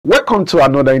Welcome to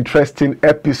another interesting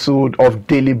episode of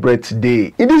Daily Bread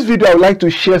Today. In this video, I would like to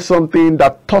share something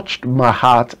that touched my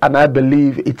heart, and I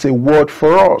believe it's a word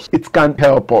for us. It can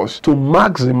help us to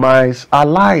maximize our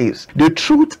lives. The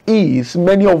truth is,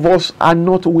 many of us are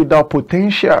not without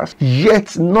potentials,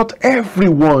 yet not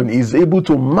everyone is able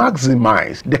to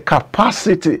maximize the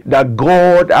capacity that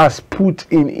God has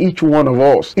put in each one of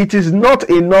us. It is not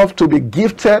enough to be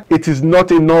gifted. It is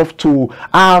not enough to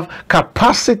have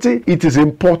capacity. It is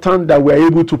important that we are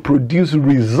able to produce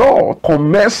results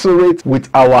commensurate with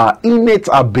our innate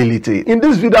ability. In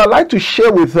this video, I'd like to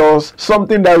share with us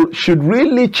something that should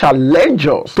really challenge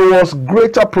us towards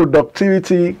greater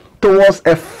productivity, towards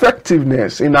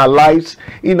effectiveness in our lives,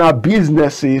 in our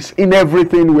businesses, in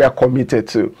everything we are committed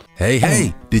to.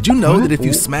 Hey, did you know that if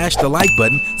you smash the like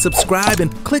button, subscribe,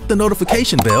 and click the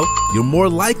notification bell, you're more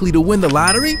likely to win the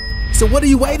lottery? So what are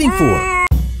you waiting for?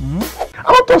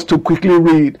 I want us to quickly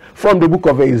read from the book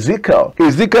of Ezekiel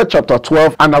chapter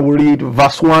 12, and I will read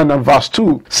verse 1 and verse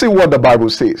 2. See what the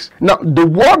Bible says. Now, the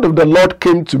word of the Lord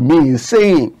came to me,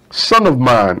 saying, Son of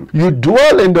man, you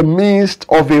dwell in the midst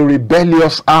of a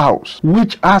rebellious house,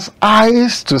 which has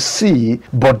eyes to see,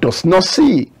 but does not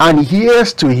see, and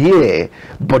ears to hear,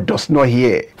 but does not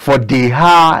hear, for they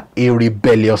are a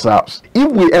rebellious house.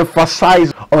 If we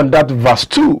emphasize on that verse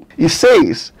 2, it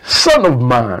says, Son of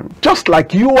man, just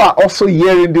like you are also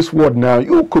hearing this word now,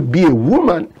 you could be a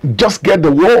woman, just get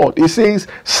the word. It says,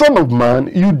 Son of man,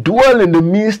 you dwell in the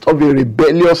midst of a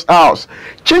rebellious house.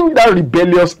 Change that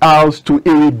rebellious house to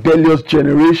a rebellious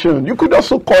generation. You could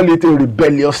also call it a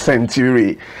rebellious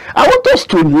century. I want us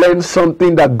to learn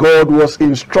something that God was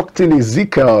instructing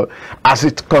Ezekiel as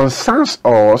it concerns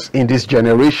us in this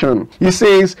generation. He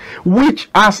says, which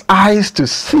has eyes to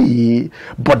see,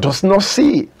 but does not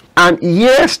see, and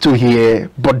ears to hear,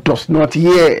 but does not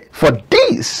hear. For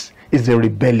this is a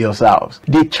rebellious house.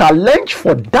 The challenge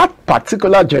for that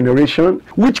particular generation,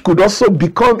 which could also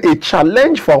become a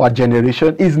challenge for our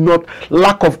generation, is not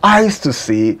lack of eyes to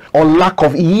see or lack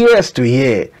of ears to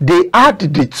hear. They add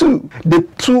the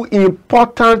two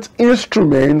important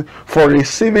instruments for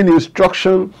receiving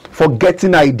instruction, for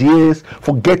getting ideas,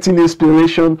 for getting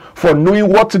inspiration, for knowing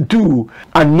what to do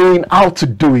and knowing how to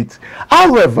do it.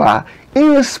 However,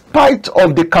 in spite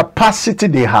of the capacity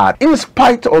they had, in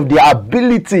spite of the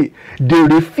ability, they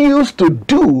refused to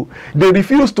do, they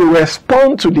refused to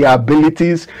respond to their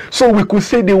abilities. So we could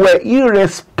say they were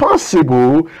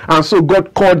irresponsible, and so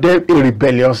God called them a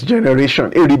rebellious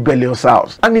generation, a rebellious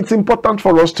house. And it's important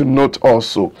for us to note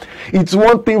also, it's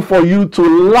one thing for you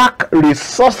to lack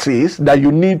resources that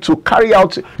you need to carry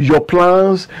out your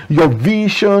plans, your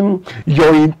vision,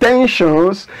 your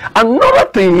intentions. Another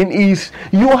thing is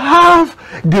you have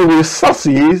the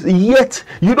resources, yet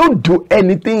you don't do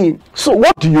anything. So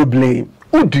what do you blame?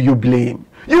 Who do you blame?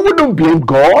 You wouldn't blame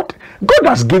God. God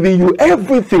has given you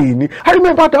everything. I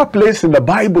remember that place in the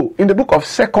Bible, in the book of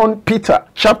 2 Peter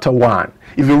chapter 1.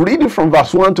 If you read it from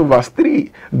verse 1 to verse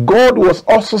 3, God was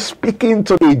also speaking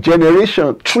to a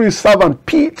generation through his servant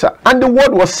Peter. And the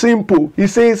word was simple. He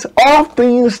says, all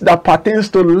things that pertains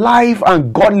to life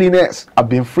and godliness have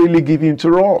been freely given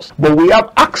to us, but we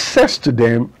have access to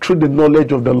them through the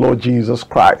knowledge of the Lord Jesus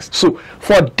Christ. So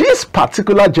for this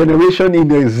particular generation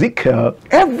in Ezekiel,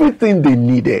 everything they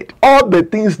needed, all the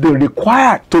things they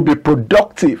required to be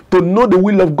productive, to know the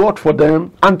will of God for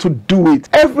them and to do it,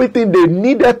 everything they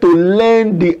needed to learn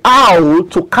the how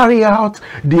to carry out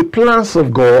the plans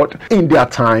of God in their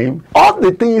time, all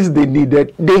the things they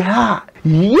needed, they had.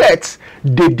 Yet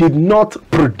they did not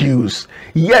produce,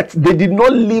 yet they did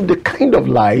not live the kind of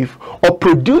life or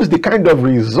produce the kind of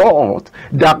result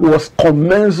that was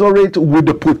commensurate with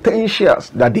the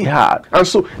potentials that they had. And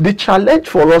so the challenge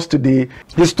for us today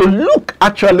is to look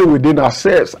actually within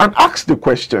ourselves and ask the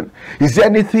question, is there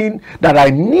anything that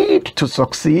I need to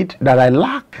succeed that I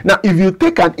lack? Now, if you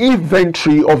take an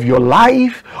inventory of your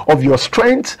life, of your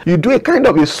strength, you do a kind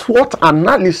of a SWOT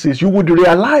analysis, you would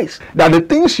realize that the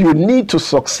things you need to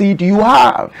succeed, you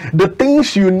have. The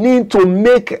things you need to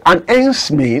make an ends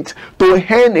meet, to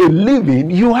earn a living,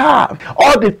 you have.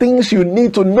 All the things you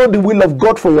need to know the will of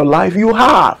God for your life, you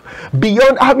have.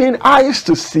 Beyond having eyes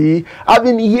to see,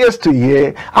 having ears to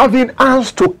hear, having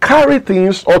hands to carry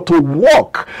things or to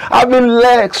walk, having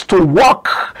legs to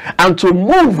walk and to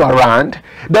move around,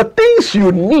 the things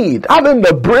you need, having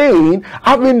the brain,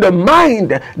 having the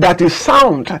mind that is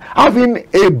sound, having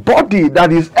a body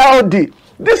that is healthy,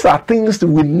 These are things that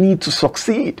we need to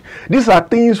succeed. These are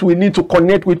things we need to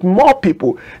connect with more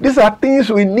people. These are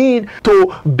things we need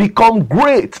to become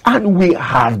great, and we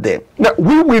have them. Now,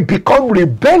 we will become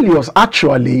rebellious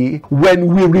actually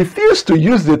when we refuse to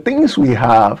use the things we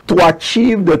have to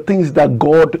achieve the things that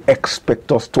God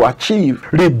expects us to achieve.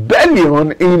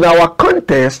 Rebellion in our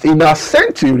context, in our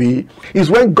century, is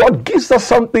when God gives us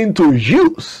something to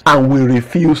use and we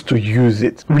refuse to use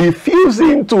it.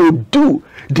 Refusing to do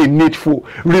the needful,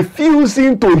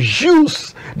 refusing to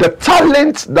use the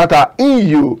talents that are in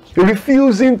you,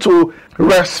 refusing to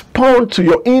respond to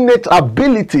your innate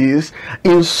abilities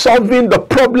in solving the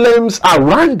problems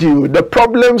around you. The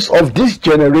problems of this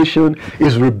generation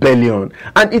is rebellion,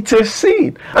 and it's a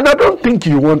sin. And I don't think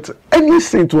you want any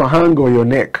sin to hang on your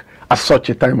neck at such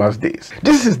a time as this.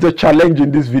 This is the challenge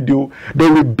in this video. The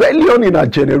rebellion in our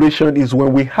generation is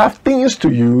when we have things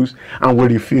to use and we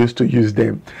refuse to use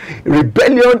them.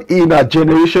 Rebellion in our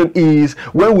generation is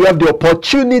when we have the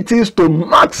opportunities to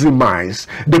maximize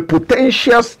the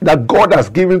potentials that God has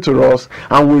given to us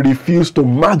and we refuse to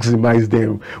maximize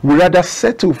them. We rather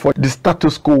settle for the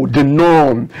status quo, the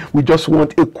norm. We just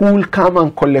want a cool, calm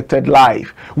and collected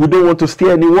life. We don't want to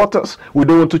stir any waters. We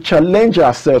don't want to challenge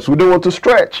ourselves. We don't want to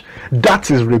stretch. That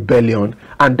is rebellion,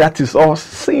 and that is us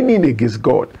sinning against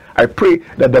God. I pray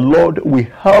that the Lord will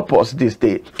help us this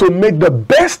day to make the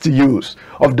best use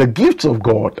of the gifts of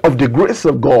God, of the grace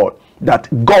of God that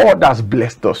God has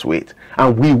blessed us with,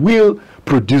 and we will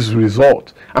produce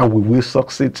results and we will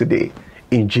succeed today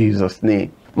in Jesus'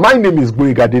 name. My name is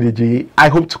Abuja. I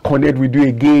hope to connect with you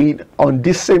again on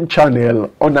this same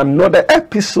channel on another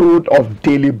episode of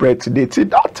Daily Bread today. Till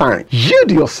that time,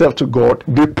 yield yourself to God,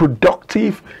 be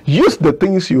productive, use the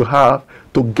things you have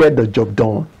to get the job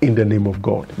done in the name of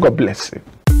God. God bless you.